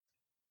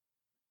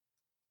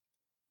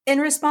In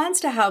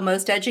response to how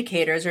most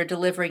educators are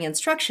delivering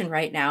instruction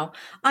right now,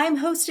 I'm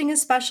hosting a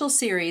special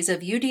series of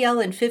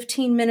UDL in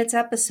 15 minutes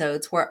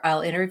episodes where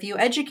I'll interview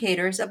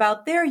educators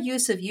about their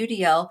use of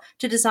UDL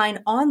to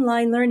design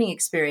online learning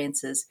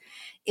experiences.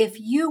 If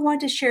you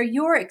want to share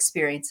your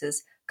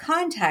experiences,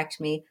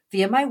 contact me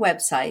via my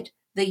website,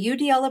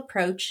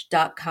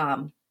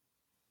 theudlapproach.com.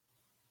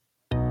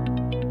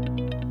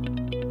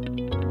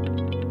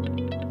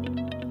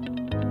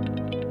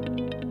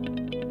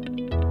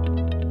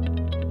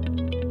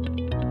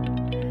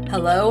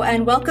 Hello,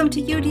 and welcome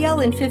to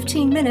UDL in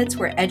 15 minutes,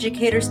 where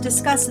educators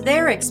discuss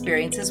their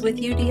experiences with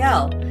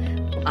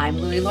UDL. I'm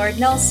Louie Lord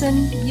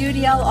Nelson,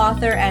 UDL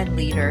author and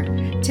leader.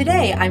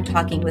 Today, I'm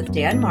talking with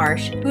Dan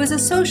Marsh, who is a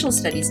social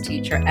studies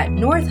teacher at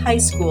North High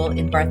School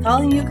in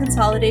Bartholomew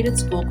Consolidated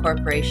School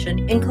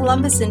Corporation in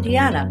Columbus,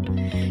 Indiana.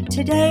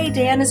 Today,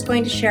 Dan is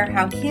going to share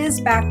how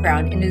his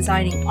background in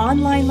designing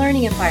online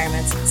learning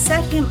environments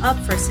set him up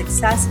for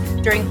success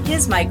during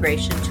his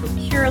migration to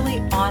purely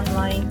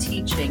online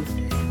teaching.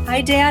 Hi,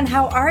 Dan.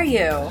 How are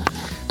you?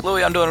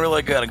 Louie, I'm doing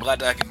really good. I'm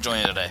glad I could join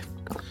you today.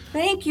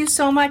 Thank you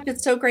so much.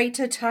 It's so great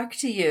to talk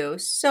to you.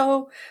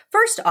 So,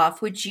 first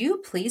off, would you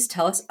please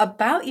tell us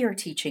about your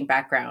teaching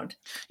background?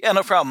 Yeah,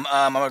 no problem.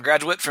 I'm a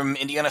graduate from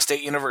Indiana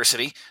State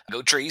University.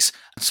 Go Trees.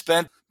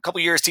 Spent a couple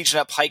years teaching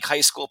at Pike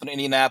High School up in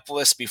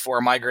Indianapolis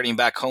before migrating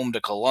back home to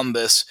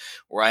Columbus,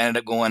 where I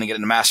ended up going and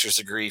getting a master's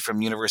degree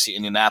from University of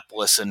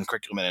Indianapolis in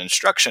curriculum and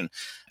instruction.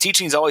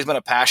 Teaching's always been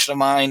a passion of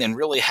mine and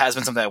really has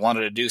been something I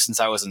wanted to do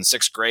since I was in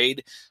sixth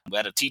grade. We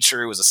had a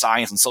teacher who was a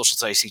science and social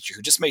studies teacher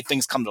who just made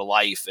things come to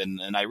life, and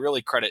I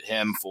really credit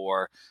him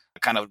for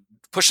kind of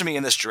pushing me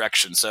in this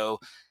direction. So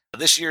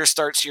this year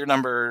starts year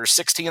number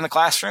 16 in the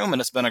classroom,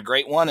 and it's been a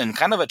great one and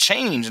kind of a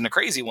change and a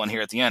crazy one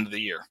here at the end of the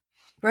year.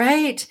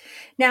 Right.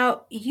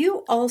 Now,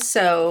 you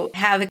also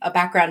have a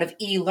background of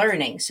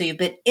e-learning. So you've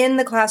been in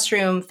the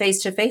classroom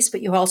face to face,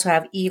 but you also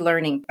have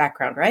e-learning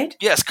background, right?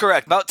 Yes,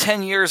 correct. About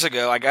 10 years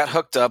ago, I got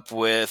hooked up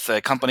with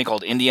a company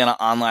called Indiana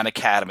Online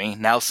Academy,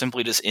 now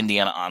simply just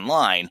Indiana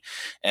Online.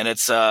 And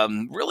it's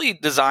really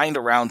designed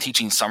around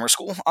teaching summer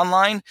school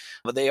online,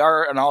 but they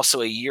are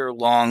also a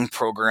year-long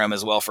program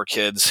as well for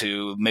kids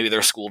who maybe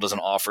their school doesn't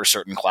offer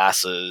certain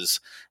classes.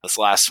 This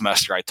last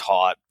semester, I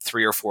taught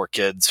 3 or 4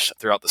 kids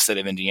throughout the state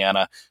of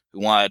Indiana who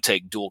wanted to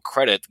take dual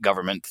credit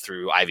government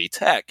through Ivy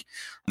Tech.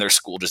 Their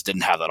school just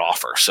didn't have that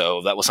offer.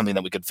 So that was something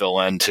that we could fill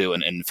into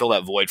and fill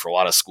that void for a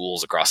lot of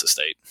schools across the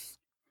state.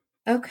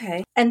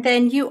 Okay. And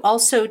then you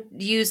also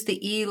use the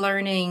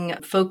e-learning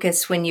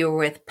focus when you were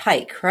with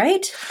Pike,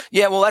 right?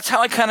 Yeah, well, that's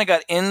how I kind of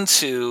got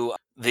into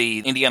the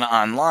Indiana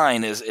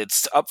Online. Is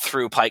it's up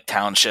through Pike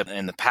Township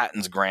and the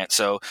Pattons grant.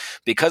 So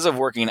because of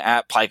working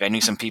at Pike, I knew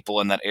some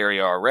people in that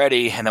area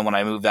already. And then when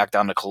I moved back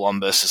down to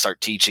Columbus to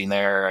start teaching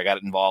there, I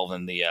got involved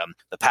in the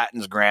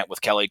Pattons grant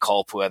with Kelly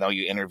Culp, who I know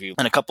you interviewed,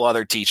 and a couple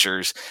other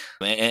teachers.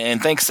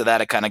 And thanks to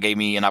that, it kind of gave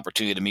me an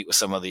opportunity to meet with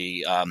some of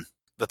the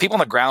people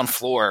on the ground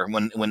floor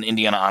when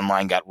Indiana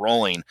Online got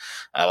rolling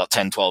about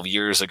 10, 12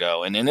 years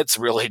ago. And it's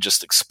really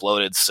just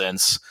exploded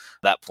since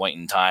that point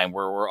in time,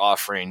 where we're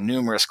offering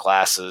numerous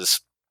classes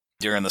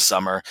during the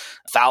summer.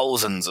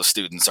 Thousands of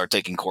students are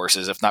taking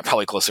courses, if not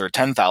probably closer to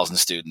 10,000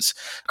 students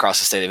across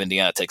the state of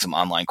Indiana take some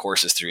online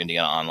courses through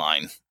Indiana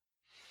Online.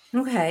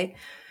 Okay.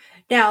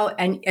 Now,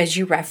 and as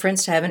you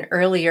referenced, I have an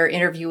earlier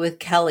interview with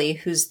Kelly,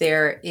 who's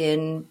there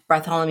in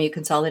Bartholomew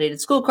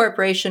Consolidated School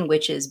Corporation,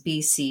 which is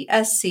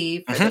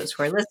BCSC for those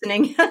who are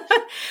listening.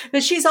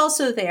 But she's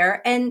also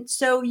there. And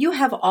so you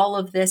have all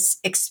of this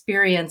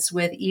experience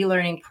with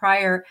e-learning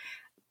prior.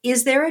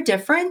 Is there a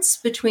difference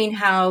between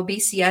how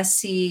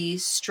BCSC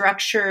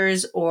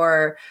structures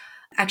or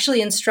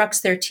actually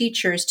instructs their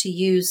teachers to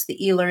use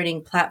the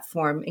e-learning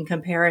platform in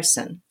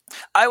comparison?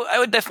 I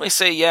would definitely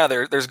say, yeah,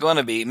 there's going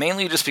to be,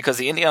 mainly just because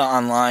the Indiana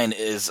Online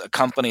is a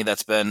company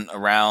that's been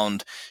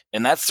around,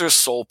 and that's their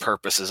sole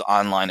purpose is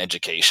online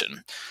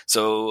education.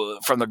 So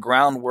from the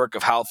groundwork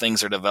of how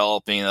things are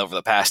developing over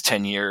the past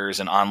 10 years,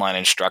 and online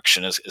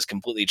instruction is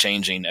completely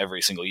changing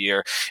every single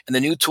year. And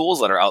the new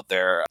tools that are out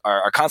there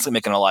are constantly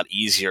making it a lot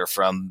easier,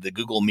 from the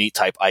Google Meet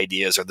type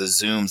ideas or the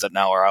Zooms that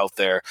now are out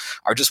there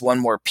are just one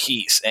more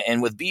piece.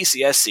 And with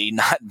BCSC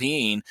not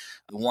being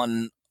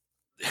one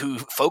who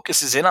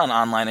focuses in on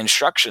online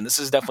instruction, this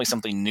is definitely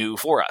something new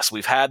for us.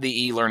 We've had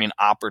the e-learning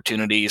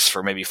opportunities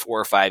for maybe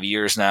 4 or 5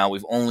 years now.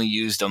 We've only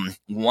used them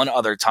one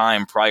other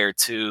time prior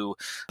to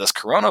this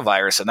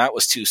coronavirus, and that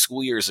was 2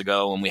 school years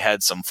ago when we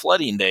had some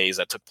flooding days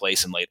that took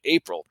place in late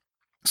April.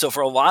 So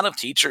for a lot of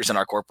teachers in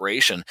our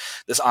corporation,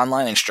 this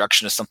online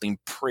instruction is something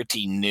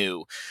pretty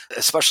new,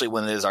 especially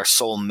when it is our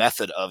sole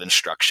method of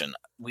instruction.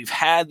 We've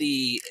had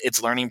the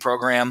It's Learning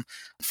program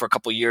for a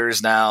couple of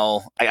years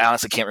now. I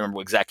honestly can't remember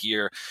what exact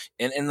year.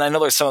 And I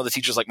know there's some of the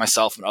teachers like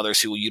myself and others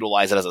who will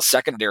utilize it as a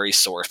secondary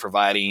source,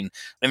 providing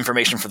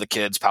information for the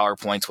kids,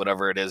 PowerPoints,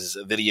 whatever it is,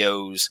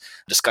 videos,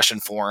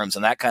 discussion forums,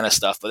 and that kind of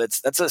stuff. But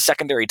that's a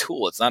secondary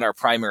tool. It's not our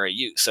primary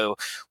use. So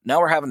now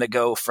we're having to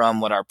go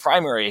from what our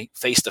primary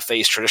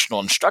face-to-face traditional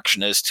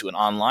instruction is to an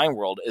online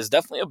world is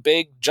definitely a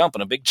big jump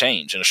and a big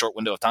change in a short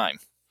window of time.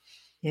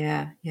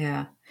 Yeah,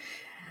 yeah.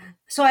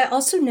 So I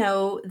also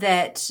know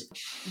that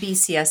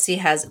BCSC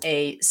has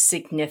a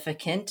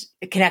significant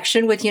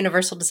connection with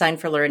Universal Design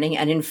for Learning.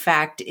 And in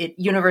fact,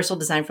 Universal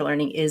Design for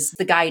Learning is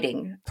the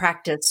guiding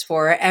practice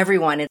for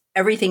everyone.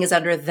 Everything is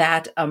under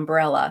that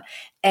umbrella.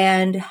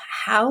 And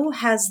how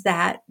has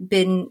that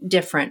been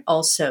different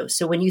also?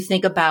 So when you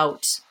think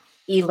about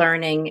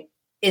e-learning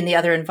in the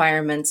other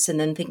environments and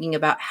then thinking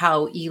about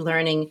how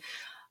e-learning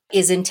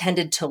is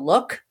intended to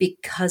look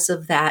because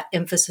of that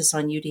emphasis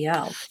on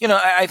UDL.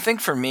 I think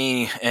for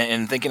me,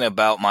 in thinking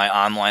about my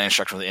online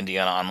instruction with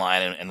Indiana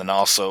Online, and then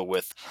also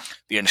with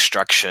the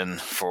instruction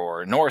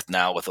for North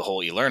now with the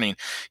whole e-learning,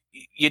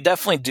 you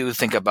definitely do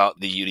think about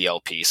the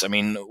UDL piece. I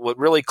mean, what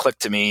really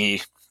clicked to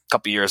me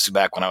couple years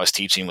back when I was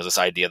teaching was this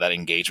idea of that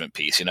engagement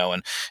piece,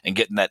 and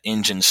getting that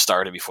engine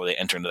started before they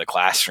enter into the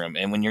classroom.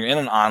 And when you're in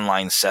an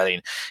online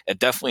setting, it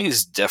definitely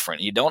is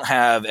different. You don't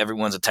have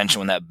everyone's attention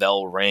when that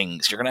bell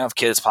rings. You're going to have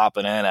kids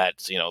popping in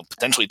at,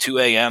 potentially 2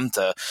 a.m.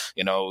 to,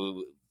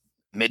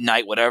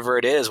 midnight, whatever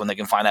it is, when they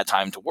can find that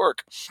time to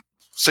work.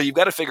 So you've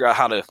got to figure out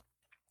how to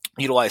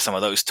utilize some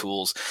of those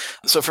tools.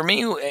 So for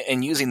me,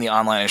 in using the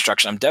online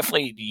instruction, I'm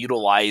definitely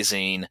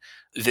utilizing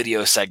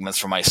video segments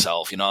for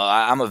myself.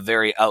 I'm a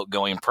very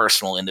outgoing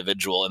personal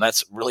individual, and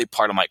that's really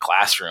part of my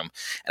classroom.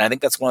 And I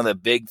think that's one of the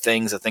big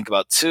things to think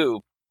about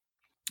too,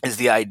 is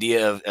the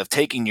idea of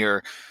taking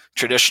your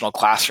traditional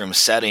classroom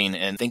setting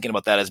and thinking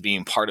about that as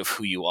being part of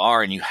who you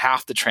are. And you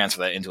have to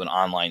transfer that into an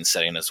online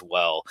setting as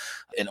well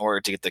in order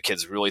to get the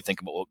kids really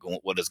think about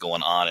what is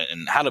going on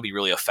and how to be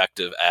really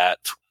effective at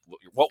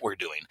what we're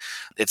doing.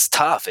 It's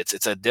tough.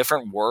 It's a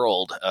different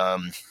world.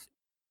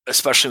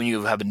 Especially when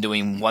you have been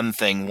doing one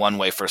thing one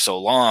way for so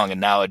long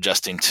and now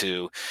adjusting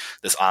to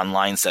this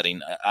online setting.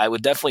 I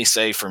would definitely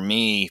say for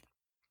me,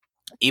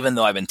 even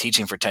though I've been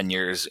teaching for 10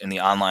 years in the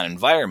online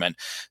environment,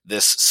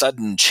 this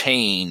sudden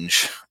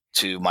change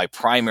to my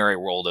primary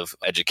world of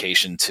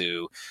education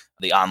to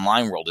the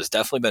online world has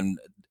definitely been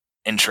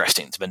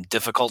interesting. It's been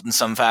difficult in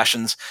some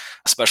fashions,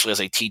 especially as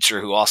a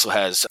teacher who also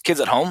has kids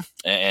at home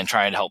and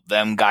trying to help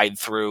them guide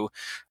through.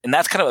 And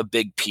that's kind of a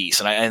big piece.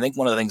 And I think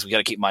one of the things we got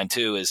to keep in mind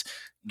too is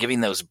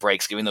giving those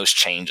breaks, giving those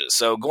changes.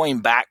 So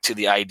going back to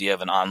the idea of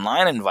an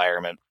online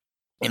environment,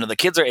 the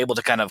kids are able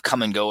to kind of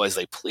come and go as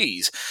they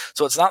please.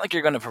 So it's not like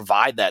you're going to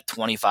provide that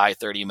 25,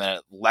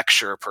 30-minute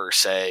lecture per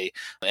se,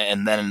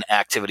 and then an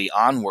activity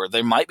onward.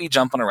 They might be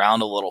jumping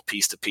around a little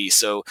piece to piece.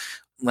 So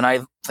when I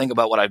think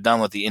about what I've done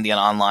with the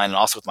Indiana Online and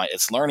also with my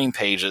It's Learning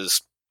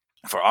pages,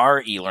 for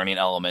our e-learning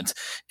element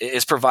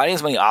is providing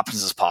as many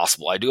options as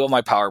possible. I do have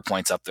my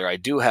PowerPoints up there. I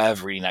do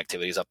have reading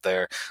activities up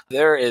there.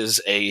 There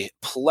is a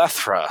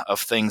plethora of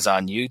things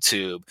on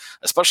YouTube,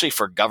 especially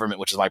for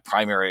government, which is my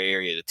primary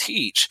area to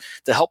teach,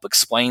 to help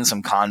explain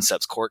some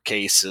concepts, court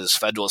cases,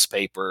 Federalist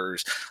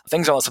Papers,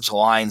 things along those types of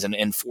lines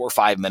in 4 or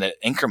 5 minute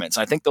increments.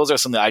 And I think those are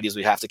some of the ideas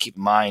we have to keep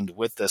in mind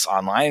with this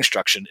online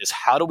instruction is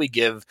how do we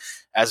give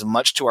as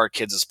much to our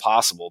kids as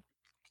possible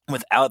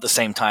without at the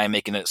same time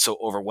making it so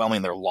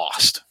overwhelming they're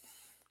lost.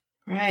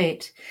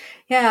 Right.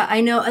 Yeah,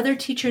 I know other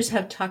teachers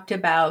have talked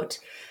about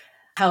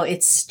how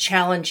it's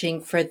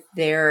challenging for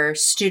their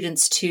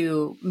students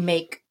to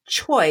make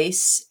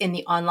choice in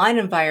the online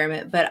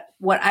environment. But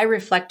what I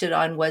reflected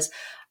on was,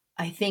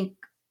 I think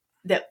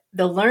that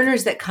the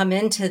learners that come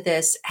into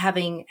this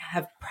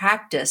have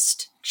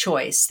practiced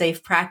choice.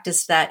 They've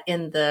practiced that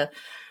in the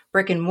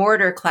brick and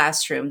mortar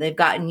classroom. They've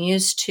gotten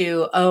used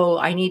to,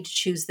 I need to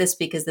choose this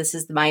because this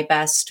is my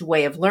best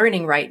way of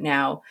learning right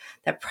now.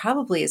 That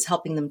probably is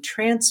helping them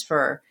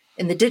transfer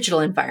in the digital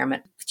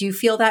environment. Do you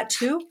feel that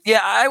too? Yeah,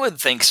 I would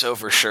think so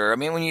for sure. I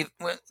mean,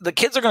 when the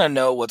kids are going to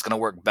know what's going to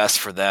work best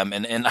for them.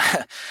 And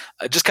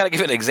I just kind of give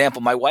you an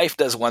example. My wife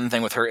does one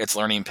thing with her It's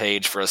Learning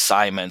page for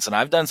assignments, and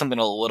I've done something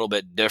a little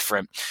bit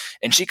different.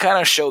 And she kind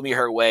of showed me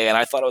her way, and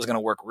I thought it was going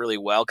to work really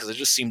well because it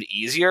just seemed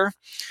easier.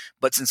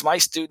 But since my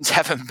students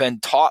haven't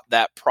been taught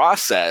that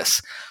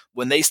process,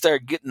 when they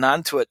started getting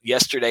onto it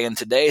yesterday and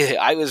today,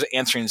 I was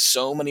answering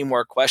so many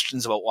more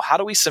questions about, well, how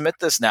do we submit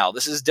this now?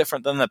 This is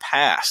different than the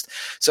past.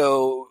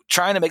 So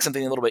trying to make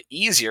something a little bit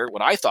easier,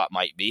 what I thought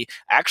might be,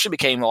 actually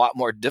became a lot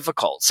more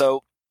difficult.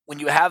 So when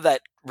you have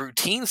that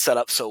routine set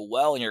up so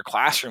well in your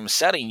classroom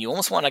setting, you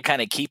almost want to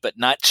kind of keep it,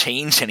 not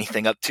change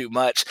anything up too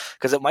much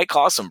because it might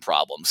cause some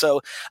problems.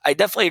 So I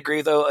definitely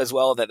agree, though, as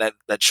well, that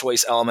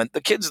choice element,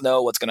 the kids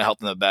know what's going to help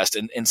them the best.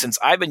 And since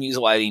I've been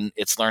utilizing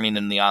It's Learning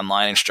in the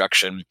online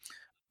instruction,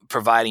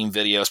 providing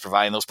videos,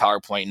 providing those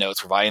PowerPoint notes,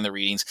 providing the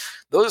readings,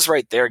 those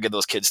right there give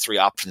those kids 3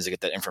 options to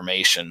get that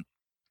information.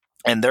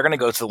 And they're going to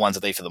go to the ones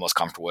that they feel the most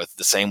comfortable with,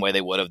 the same way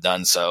they would have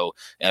done so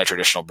in a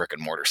traditional brick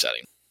and mortar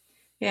setting.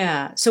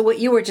 Yeah. So what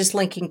you were just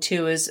linking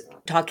to is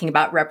talking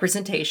about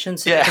representation.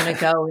 So you're going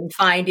to go and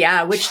find,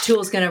 which tool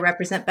is going to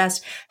represent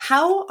best.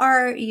 How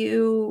are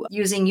you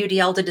using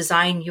UDL to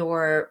design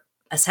your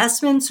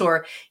assessments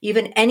or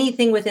even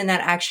anything within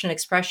that action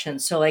expression.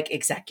 So like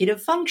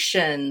executive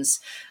functions,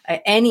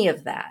 any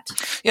of that.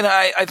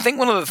 I think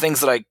one of the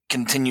things that I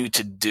continue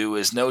to do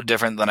is no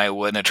different than I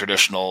would in a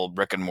traditional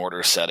brick and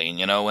mortar setting.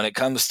 When it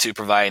comes to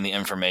providing the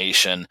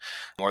information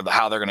or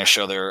how they're going to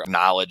show their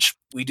knowledge,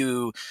 we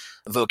do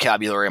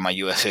vocabulary in my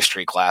U.S.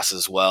 history class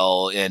as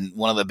well. And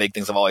one of the big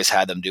things I've always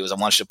had them do is I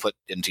want you to put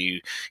into,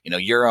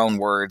 your own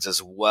words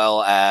as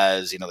well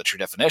as, the true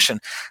definition.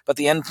 But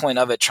the end point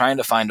of it, trying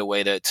to find a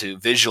way to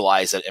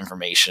visualize that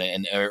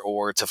information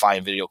or to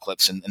find video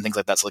clips and things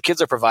like that. So the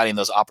kids are providing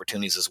those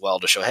opportunities as well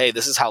to show, hey,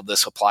 this is how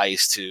this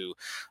applies to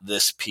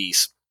this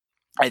piece.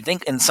 I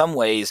think in some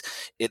ways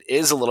it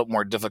is a little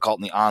more difficult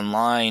in the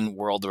online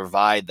world to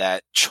provide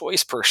that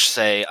choice per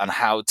se on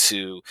how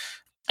to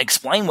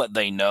explain what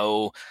they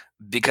know,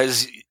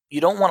 because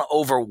you don't want to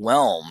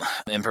overwhelm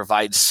and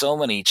provide so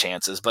many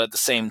chances. But at the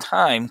same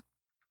time,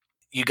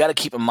 you got to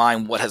keep in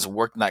mind what has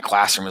worked in that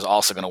classroom is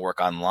also going to work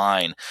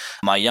online.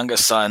 My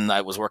youngest son, I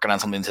was working on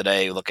something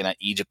today looking at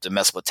Egypt and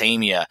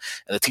Mesopotamia,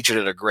 and the teacher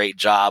did a great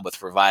job with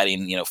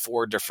providing,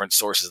 4 different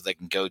sources they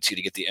can go to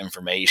get the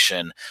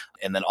information.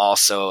 And then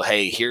also,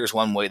 hey, here's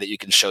one way that you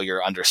can show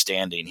your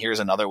understanding. Here's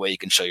another way you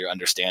can show your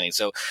understanding.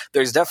 So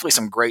there's definitely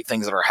some great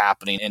things that are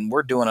happening, and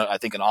we're doing, I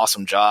think, an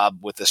awesome job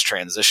with this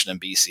transition in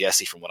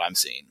BCSE from what I'm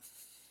seeing.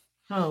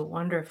 Oh,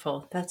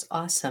 wonderful. That's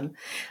awesome.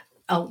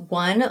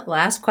 One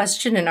last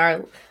question in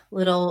our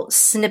little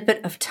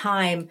snippet of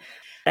time.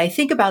 I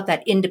think about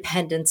that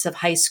independence of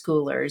high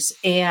schoolers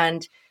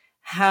and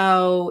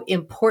how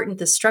important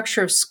the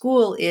structure of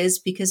school is,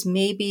 because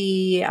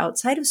maybe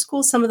outside of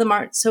school, some of them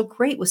aren't so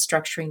great with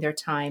structuring their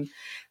time.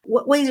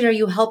 What ways are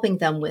you helping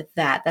them with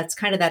that? That's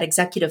kind of that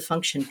executive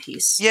function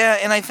piece. Yeah,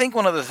 and I think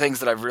one of the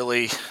things that I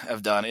really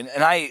have done, and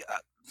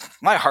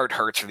my heart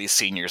hurts for these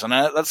seniors, and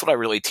that's what I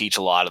really teach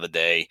a lot of the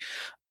day.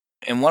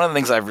 And one of the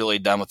things I've really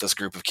done with this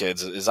group of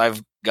kids is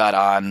I've got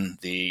on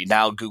the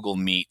now Google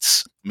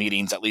Meets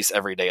meetings at least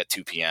every day at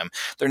 2 p.m.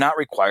 They're not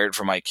required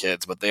for my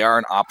kids, but they are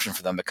an option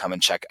for them to come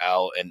and check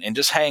out and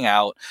just hang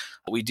out.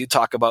 We do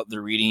talk about the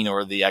reading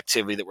or the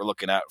activity that we're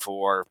looking at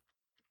for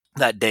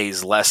that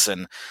day's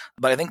lesson.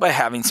 But I think by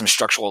having some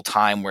structural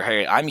time where,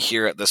 hey, I'm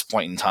here at this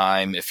point in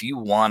time. If you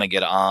want to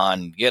get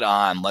on,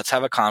 let's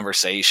have a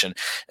conversation.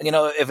 And,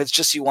 if it's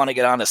just you want to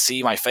get on to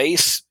see my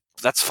face,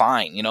 that's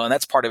fine, and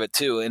that's part of it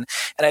too. And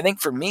I think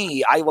for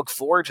me, I look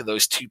forward to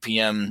those 2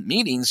 p.m.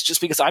 meetings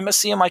just because I miss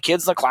seeing my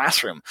kids in the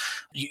classroom.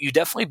 You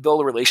definitely build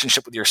a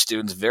relationship with your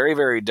students very,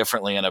 very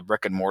differently in a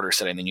brick and mortar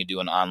setting than you do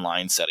an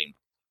online setting.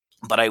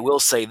 But I will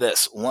say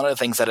this, one of the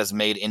things that has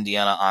made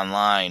Indiana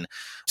Online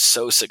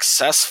so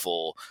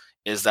successful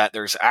is that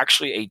there's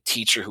actually a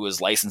teacher who is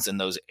licensed in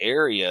those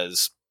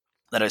areas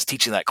that is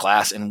teaching that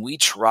class, and we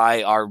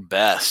try our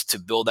best to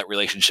build that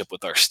relationship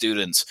with our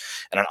students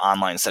in an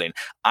online setting.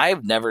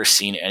 I've never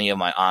seen any of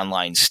my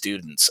online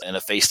students in a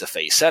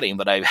face-to-face setting,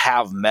 but I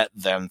have met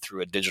them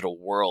through a digital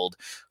world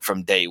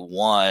from day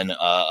one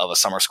of a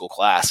summer school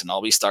class, and I'll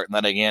be starting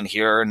that again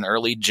here in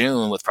early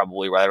June with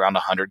probably right around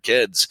 100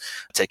 kids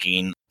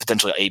taking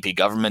potentially AP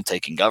government,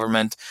 taking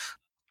government,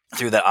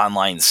 through that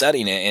online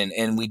setting.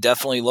 And we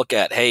definitely look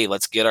at, hey,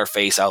 let's get our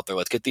face out there.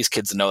 Let's get these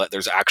kids to know that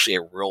there's actually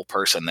a real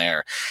person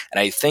there. And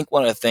I think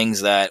one of the things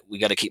that we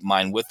got to keep in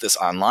mind with this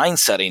online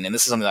setting, and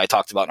this is something that I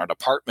talked about in our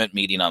department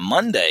meeting on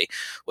Monday,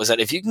 was that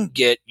if you can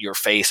get your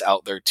face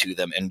out there to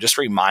them and just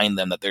remind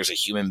them that there's a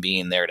human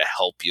being there to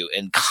help you,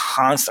 and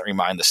constantly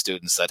remind the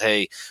students that,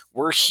 hey,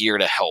 we're here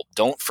to help.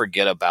 Don't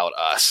forget about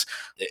us.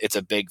 It's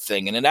a big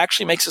thing. And it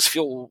actually makes us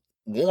feel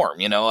warm.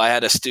 I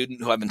had a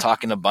student who I've been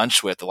talking a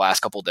bunch with the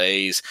last couple of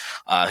days.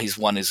 He's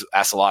one who's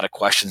asked a lot of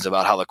questions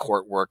about how the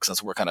court works,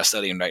 since we're kind of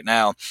studying right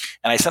now.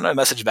 And I sent him a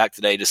message back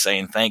today just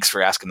saying, thanks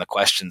for asking the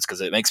questions,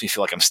 because it makes me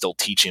feel like I'm still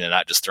teaching and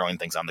not just throwing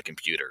things on the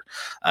computer.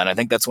 And I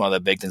think that's one of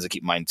the big things to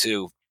keep in mind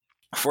too,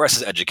 for us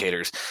as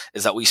educators,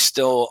 is that we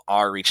still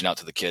are reaching out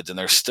to the kids, and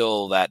there's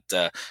still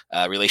that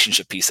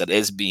relationship piece that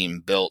is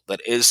being built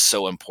that is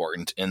so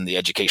important in the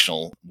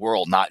educational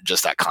world, not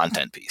just that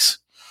content piece.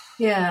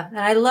 Yeah. And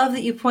I love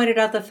that you pointed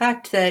out the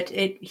fact that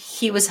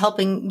he was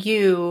helping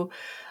you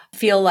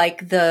feel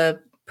like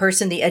the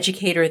person, the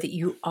educator that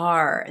you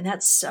are. And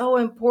that's so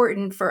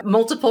important for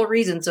multiple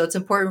reasons. So it's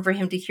important for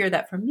him to hear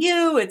that from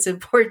you. It's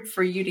important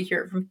for you to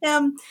hear it from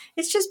him.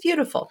 It's just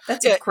beautiful.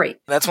 That's great.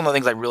 That's one of the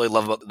things I really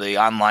love about the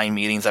online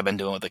meetings I've been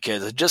doing with the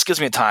kids. It just gives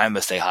me time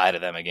to say hi to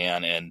them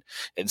again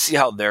and see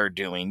how they're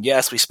doing.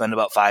 Yes, we spend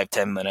about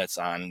 5-10 minutes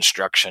on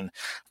instruction,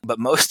 but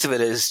most of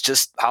it is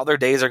just how their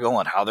days are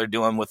going, how they're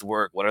doing with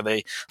work, what are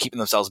they keeping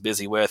themselves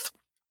busy with.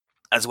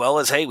 As well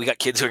as, hey, we got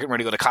kids who are getting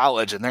ready to go to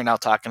college, and they're now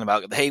talking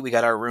about, hey, we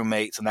got our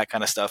roommates and that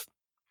kind of stuff.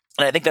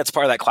 And I think that's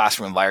part of that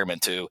classroom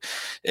environment too,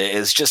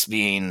 is just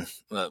being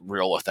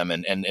real with them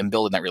and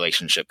building that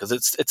relationship, because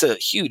it's a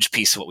huge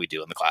piece of what we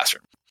do in the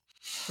classroom.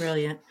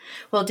 Brilliant.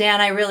 Well, Dan,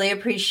 I really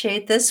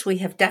appreciate this. We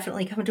have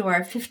definitely come to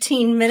our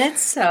 15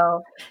 minutes.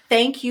 So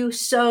thank you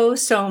so,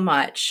 so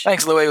much.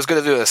 Thanks, Louie. It was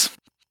good to do this.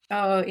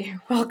 Oh, you're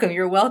welcome.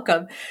 You're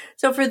welcome.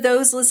 So, for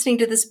those listening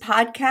to this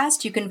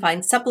podcast, you can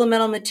find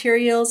supplemental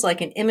materials like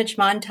an image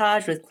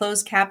montage with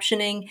closed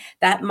captioning,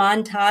 that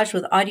montage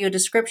with audio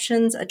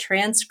descriptions, a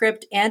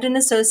transcript, and an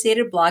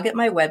associated blog at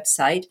my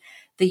website,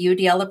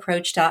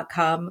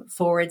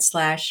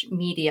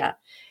 theudlapproach.com/media.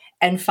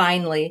 And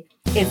finally,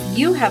 if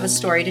you have a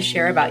story to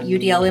share about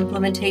UDL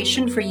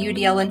implementation for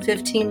UDL in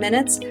 15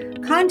 minutes,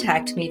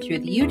 contact me through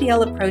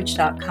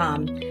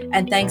theudlapproach.com.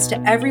 And thanks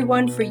to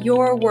everyone for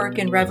your work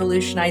in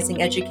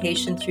revolutionizing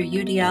education through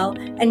UDL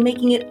and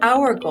making it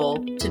our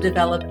goal to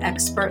develop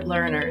expert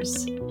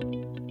learners.